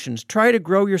associations. Try to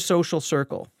grow your social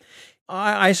circle.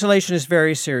 Isolation is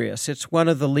very serious. It's one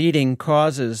of the leading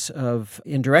causes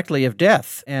indirectly of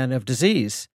death and of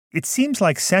disease. It seems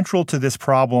like central to this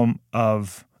problem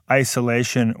of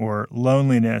isolation or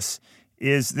loneliness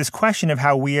is this question of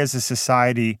how we as a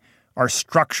society are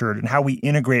structured and how we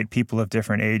integrate people of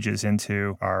different ages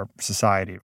into our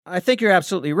society. I think you're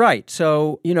absolutely right.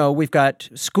 So, we've got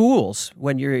schools.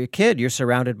 When you're a kid, you're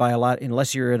surrounded by a lot,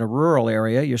 unless you're in a rural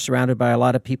area, you're surrounded by a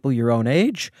lot of people your own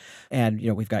age. And,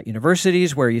 we've got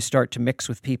universities where you start to mix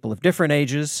with people of different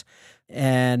ages.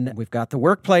 And we've got the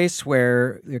workplace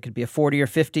where there could be a 40 or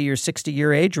 50 or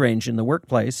 60-year age range in the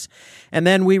workplace. And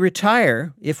then we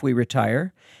retire, if we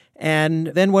retire. And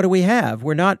then what do we have?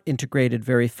 We're not integrated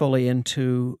very fully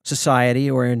into society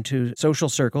or into social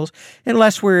circles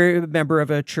unless we're a member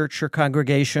of a church or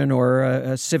congregation or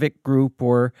a civic group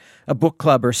or a book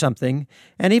club or something.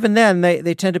 And even then,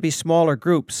 they tend to be smaller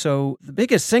groups. So the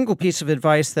biggest single piece of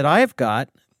advice that I've got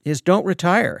is don't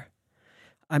retire.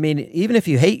 I mean, even if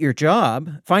you hate your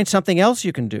job, find something else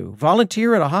you can do.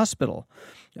 Volunteer at a hospital.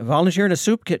 Volunteer in a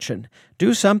soup kitchen.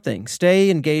 Do something.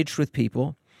 Stay engaged with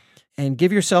people. And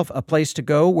give yourself a place to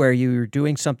go where you're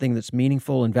doing something that's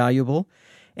meaningful and valuable,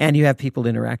 and you have people to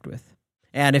interact with.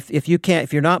 And if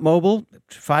you're not mobile,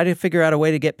 try to figure out a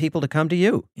way to get people to come to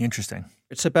you. Interesting.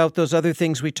 It's about those other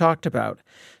things we talked about: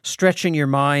 stretching your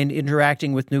mind,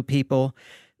 interacting with new people,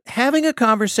 having a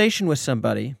conversation with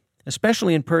somebody,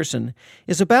 especially in person,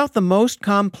 is about the most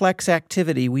complex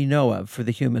activity we know of for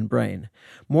the human brain.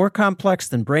 More complex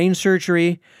than brain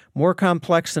surgery, more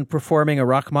complex than performing a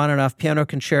Rachmaninoff piano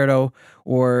concerto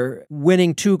or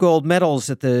winning 2 gold medals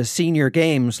at the senior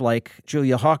games like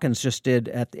Julia Hawkins just did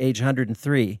at age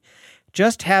 103.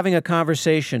 Just having a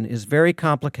conversation is very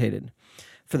complicated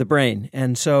for the brain,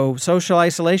 and so social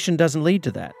isolation doesn't lead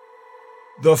to that.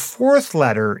 The 4th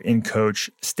letter in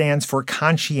Coach stands for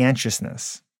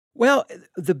conscientiousness. Well,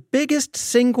 the biggest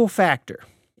single factor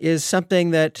is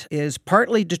something that is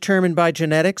partly determined by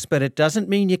genetics, but it doesn't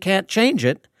mean you can't change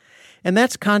it, and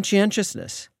that's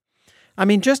conscientiousness. I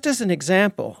mean, just as an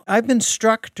example, I've been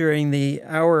struck during the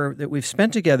hour that we've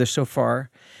spent together so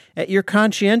far at your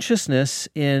conscientiousness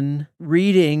in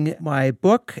reading my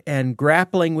book and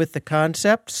grappling with the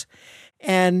concepts.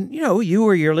 And, you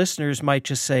or your listeners might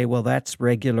just say, well, that's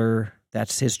regular.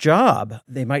 That's his job.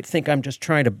 They might think I'm just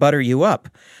trying to butter you up.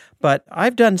 But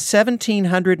I've done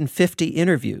 1,750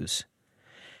 interviews,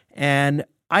 and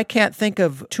I can't think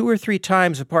of 2 or 3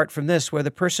 times apart from this where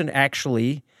the person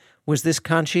actually was this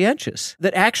conscientious,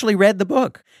 that actually read the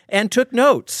book and took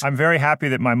notes. I'm very happy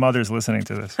that my mother's listening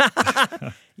to this.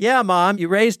 Yeah, Mom, you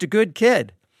raised a good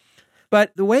kid.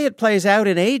 But the way it plays out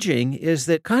in aging is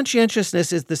that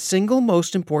conscientiousness is the single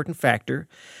most important factor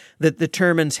that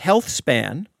determines health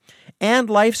span and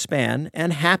lifespan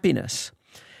and happiness.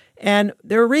 And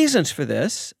there are reasons for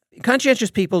this. Conscientious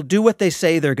people do what they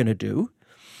say they're going to do.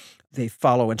 They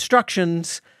follow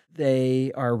instructions.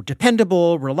 They are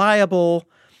dependable, reliable.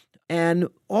 And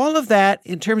all of that,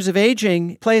 in terms of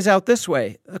aging, plays out this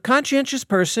way. A conscientious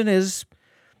person is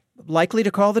likely to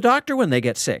call the doctor when they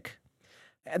get sick.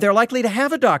 They're likely to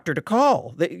have a doctor to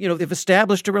call. They've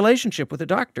established a relationship with a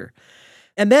doctor.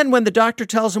 And then when the doctor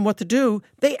tells them what to do,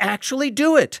 they actually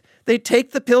do it. They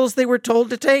take the pills they were told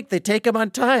to take. They take them on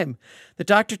time. The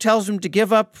doctor tells them to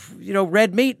give up,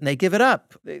 red meat, and they give it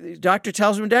up. The doctor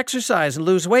tells them to exercise and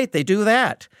lose weight. They do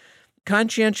that.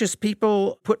 Conscientious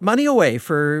people put money away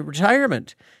for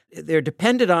retirement. They're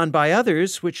depended on by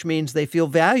others, which means they feel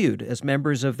valued as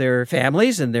members of their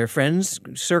families and their friends'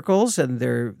 circles and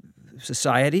their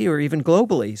society or even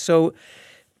globally. So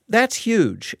that's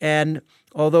huge. And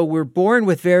although we're born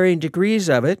with varying degrees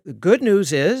of it, the good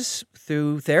news is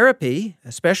through therapy,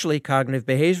 especially cognitive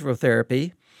behavioral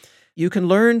therapy, you can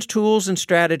learn tools and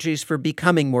strategies for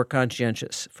becoming more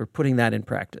conscientious, for putting that in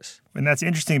practice. And that's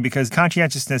interesting because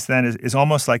conscientiousness then is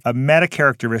almost like a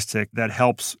meta-characteristic that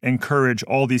helps encourage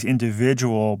all these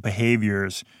individual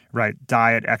behaviors, right?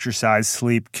 Diet, exercise,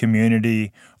 sleep,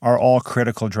 community are all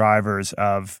critical drivers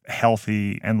of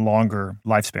healthy and longer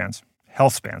lifespans,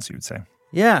 health spans, you would say.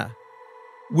 Yeah.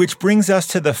 Which brings us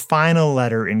to the final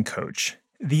letter in Coach,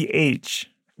 the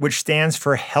H, which stands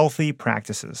for healthy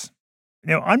practices.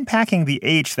 Unpacking the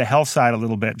H, the health side a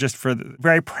little bit, just for the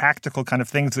very practical kind of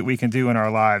things that we can do in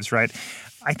our lives, right?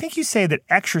 I think you say that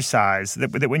exercise,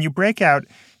 that when you break out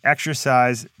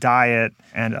exercise, diet,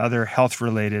 and other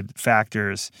health-related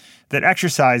factors, that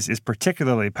exercise is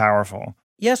particularly powerful.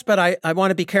 Yes, but I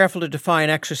want to be careful to define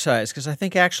exercise because I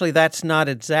think actually that's not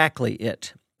exactly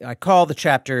it. I call the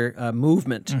chapter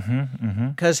movement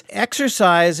because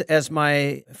exercise, as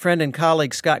my friend and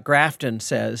colleague Scott Grafton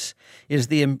says, is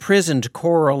the imprisoned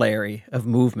corollary of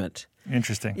movement.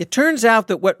 Interesting. It turns out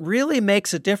that what really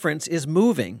makes a difference is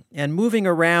moving, and moving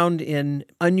around in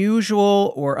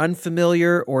unusual or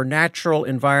unfamiliar or natural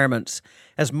environments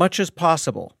as much as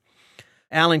possible.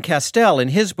 Alan Castell, in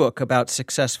his book about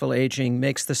successful aging,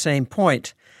 makes the same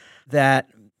point, that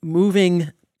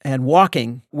moving and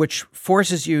walking, which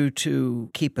forces you to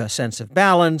keep a sense of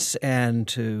balance and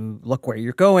to look where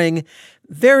you're going.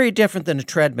 Very different than a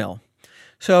treadmill.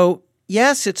 So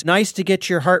yes, it's nice to get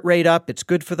your heart rate up. It's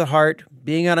good for the heart.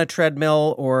 Being on a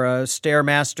treadmill or a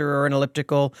Stairmaster or an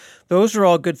elliptical, those are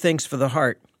all good things for the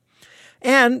heart.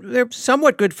 And they're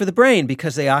somewhat good for the brain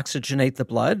because they oxygenate the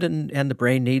blood, and the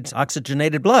brain needs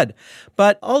oxygenated blood.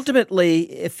 But ultimately,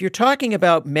 if you're talking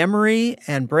about memory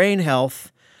and brain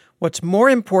health, what's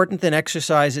more important than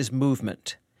exercise is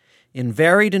movement in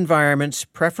varied environments,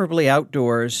 preferably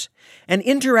outdoors, and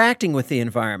interacting with the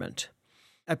environment.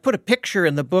 I put a picture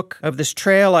in the book of this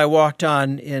trail I walked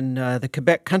on in the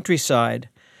Quebec countryside.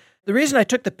 The reason I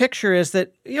took the picture is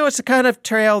that, it's the kind of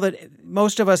trail that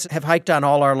most of us have hiked on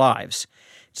all our lives.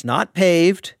 It's not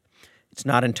paved. It's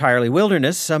not entirely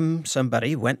wilderness.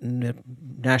 Somebody went in a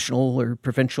national or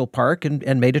provincial park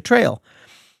and made a trail.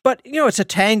 But, it's a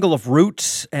tangle of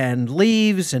roots and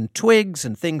leaves and twigs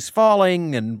and things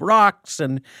falling and rocks.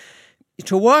 And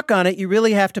to walk on it, you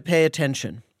really have to pay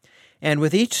attention. And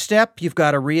with each step, you've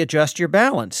got to readjust your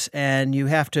balance, and you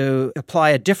have to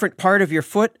apply a different part of your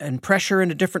foot and pressure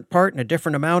in a different part and a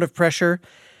different amount of pressure.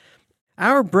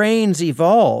 Our brains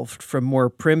evolved from more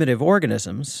primitive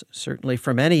organisms, certainly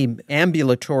from any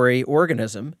ambulatory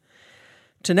organism,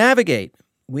 to navigate.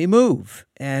 We move,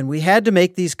 and we had to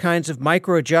make these kinds of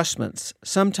micro-adjustments,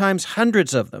 sometimes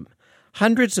hundreds of them,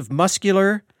 hundreds of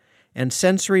muscular and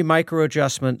sensory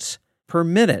micro-adjustments per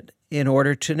minute in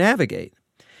order to navigate.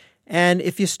 And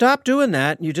if you stop doing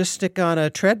that, you just stick on a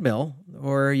treadmill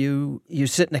or you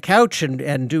sit in a couch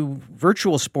and do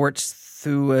virtual sports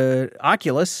through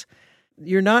Oculus,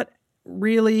 you're not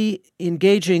really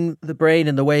engaging the brain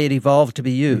in the way it evolved to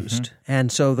be used. Mm-hmm.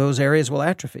 And so those areas will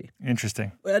atrophy.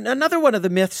 Interesting. Another one of the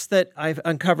myths that I've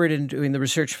uncovered in doing the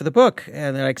research for the book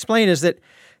and that I explain is that,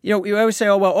 you always say,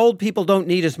 old people don't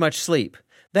need as much sleep.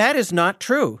 That is not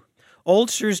true.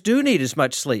 Oldsters do need as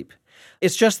much sleep.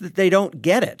 It's just that they don't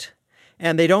get it.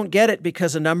 And they don't get it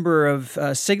because a number of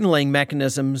signaling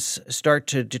mechanisms start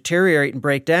to deteriorate and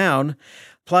break down.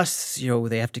 Plus,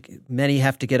 many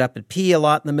have to get up and pee a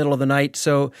lot in the middle of the night.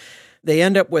 So they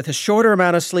end up with a shorter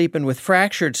amount of sleep and with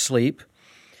fractured sleep.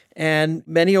 And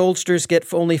many oldsters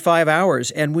get only 5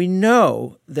 hours. And we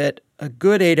know that a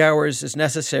good 8 hours is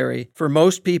necessary for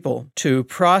most people to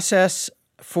process,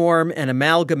 form, and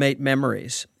amalgamate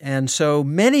memories. And so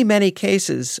many, many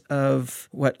cases of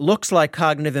what looks like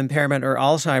cognitive impairment or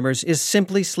Alzheimer's is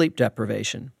simply sleep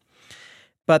deprivation.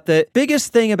 But the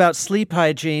biggest thing about sleep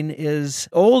hygiene is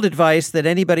old advice that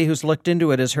anybody who's looked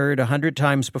into it has heard 100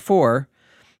 times before.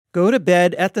 Go to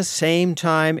bed at the same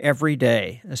time every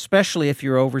day, especially if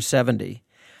you're over 70.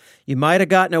 You might have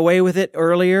gotten away with it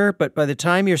earlier, but by the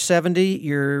time you're 70,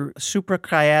 your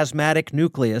suprachiasmatic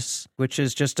nucleus, which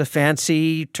is just a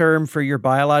fancy term for your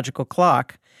biological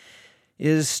clock,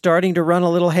 is starting to run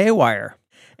a little haywire.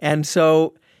 And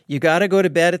so you got to go to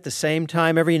bed at the same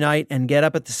time every night and get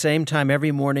up at the same time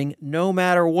every morning, no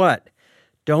matter what.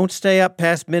 Don't stay up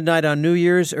past midnight on New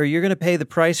Year's or you're going to pay the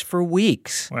price for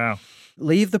weeks. Wow.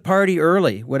 Leave the party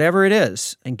early, whatever it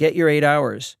is, and get your 8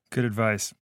 hours. Good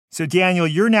advice. So, Daniel,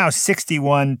 you're now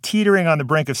 61, teetering on the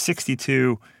brink of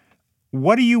 62.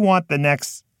 What do you want the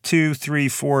next 2, 3,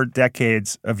 4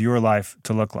 decades of your life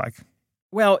to look like?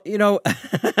 Well, the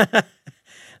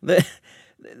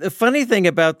funny thing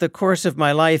about the course of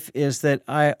my life is that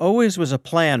I always was a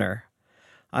planner.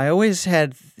 I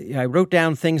wrote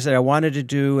down things that I wanted to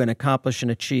do and accomplish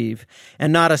and achieve,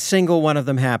 and not a single one of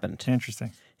them happened.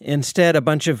 Interesting. Instead, a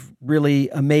bunch of really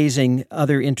amazing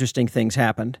other interesting things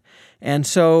happened. And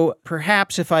so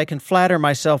perhaps if I can flatter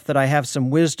myself that I have some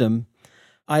wisdom,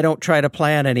 I don't try to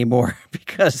plan anymore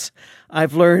because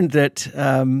I've learned that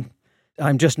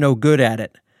I'm just no good at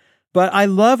it. But I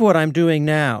love what I'm doing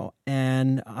now,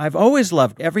 and I've always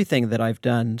loved everything that I've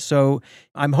done. So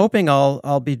I'm hoping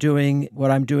I'll be doing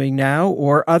what I'm doing now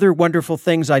or other wonderful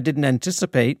things I didn't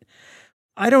anticipate.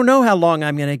 I don't know how long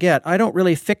I'm going to get. I don't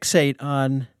really fixate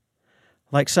on,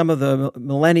 like some of the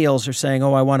millennials are saying,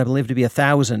 I want to live to be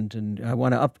 1,000 and I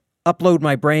want to upload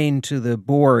my brain to the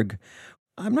Borg.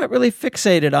 I'm not really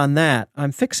fixated on that.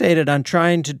 I'm fixated on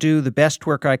trying to do the best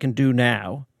work I can do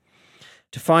now,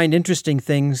 to find interesting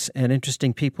things and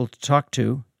interesting people to talk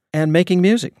to, and making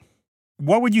music.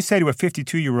 What would you say to a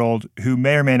 52-year-old who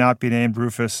may or may not be named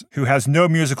Rufus, who has no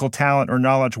musical talent or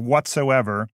knowledge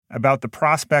whatsoever, about the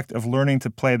prospect of learning to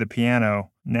play the piano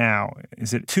now?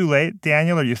 Is it too late,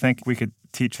 Daniel, or do you think we could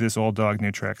teach this old dog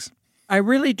new tricks? I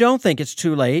really don't think it's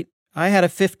too late. I had a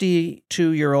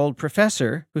 52-year-old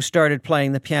professor who started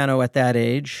playing the piano at that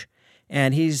age,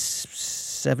 and he's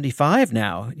 75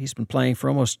 now. He's been playing for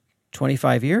almost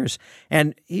 25 years.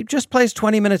 And he just plays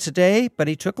 20 minutes a day, but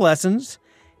he took lessons.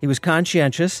 He was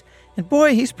conscientious. And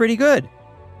boy, he's pretty good.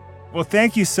 Well,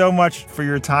 thank you so much for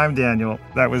your time, Daniel.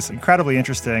 That was incredibly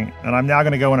interesting. And I'm now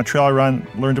going to go on a trail run,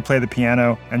 learn to play the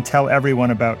piano, and tell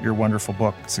everyone about your wonderful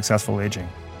book, Successful Aging.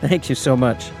 Thank you so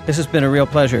much. This has been a real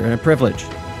pleasure and a privilege.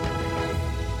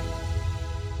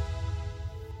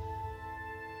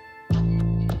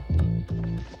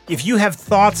 If you have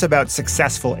thoughts about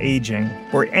successful aging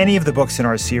or any of the books in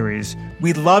our series,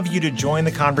 we'd love you to join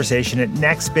the conversation at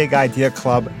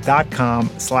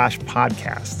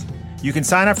nextbigideaclub.com/podcast. You can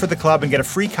sign up for the club and get a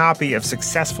free copy of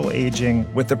Successful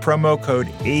Aging with the promo code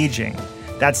AGING.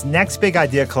 That's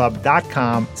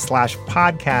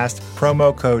nextbigideaclub.com/podcast,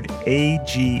 promo code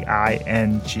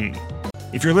AGING.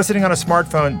 If you're listening on a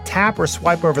smartphone, tap or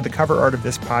swipe over the cover art of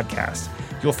this podcast.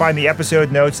 You'll find the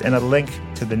episode notes and a link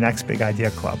to the Next Big Idea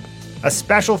Club. A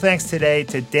special thanks today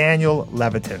to Daniel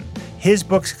Levitin. His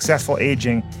book, Successful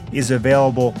Aging, is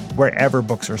available wherever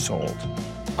books are sold.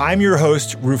 I'm your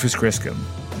host, Rufus Griscom.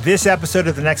 This episode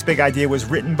of The Next Big Idea was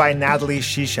written by Natalie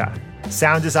Shisha.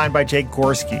 Sound designed by Jake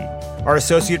Gorski. Our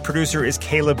associate producer is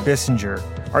Caleb Bissinger.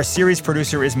 Our series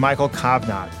producer is Michael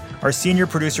Kovnat. Our senior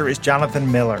producer is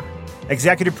Jonathan Miller.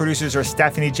 Executive producers are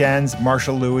Stephanie Jens,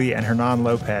 Marshall Louis, and Hernan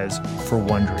Lopez for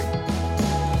Wondery.